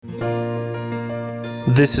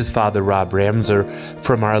This is Father Rob Ramser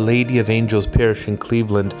from Our Lady of Angels Parish in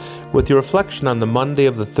Cleveland with your reflection on the Monday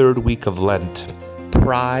of the third week of Lent.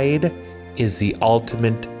 Pride is the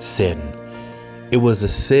ultimate sin. It was a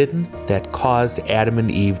sin that caused Adam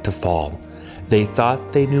and Eve to fall. They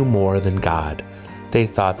thought they knew more than God. They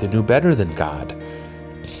thought they knew better than God.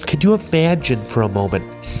 Could you imagine for a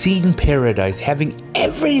moment seeing paradise, having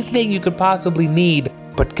everything you could possibly need,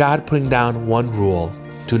 but God putting down one rule: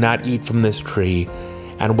 do not eat from this tree?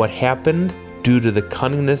 And what happened due to the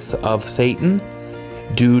cunningness of Satan,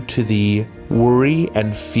 due to the worry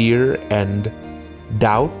and fear and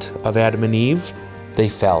doubt of Adam and Eve? They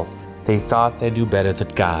fell. They thought they knew better than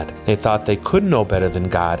God. They thought they could know better than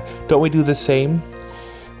God. Don't we do the same?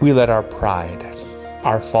 We let our pride,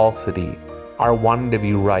 our falsity, our wanting to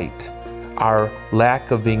be right, our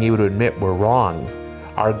lack of being able to admit we're wrong,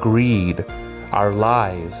 our greed, our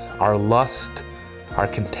lies, our lust, our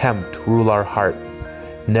contempt rule our heart.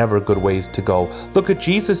 Never good ways to go. Look at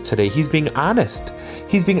Jesus today. He's being honest.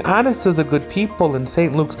 He's being honest to the good people in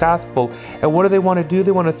St. Luke's Gospel. And what do they want to do?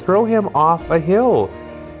 They want to throw him off a hill.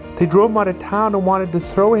 They drove him out of town and wanted to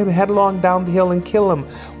throw him headlong down the hill and kill him.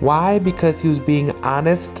 Why? Because he was being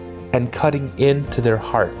honest and cutting into their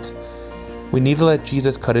heart. We need to let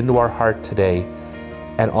Jesus cut into our heart today,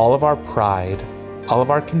 and all of our pride, all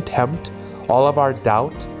of our contempt, all of our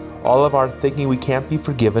doubt, all of our thinking we can't be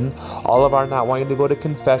forgiven, all of our not wanting to go to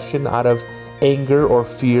confession out of anger or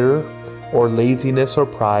fear or laziness or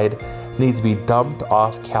pride needs to be dumped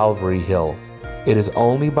off Calvary Hill. It is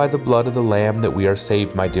only by the blood of the Lamb that we are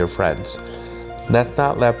saved, my dear friends. Let's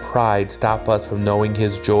not let pride stop us from knowing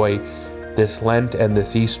His joy this Lent and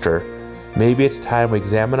this Easter. Maybe it's time we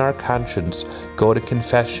examine our conscience, go to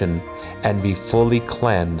confession, and be fully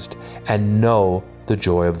cleansed and know the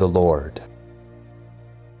joy of the Lord.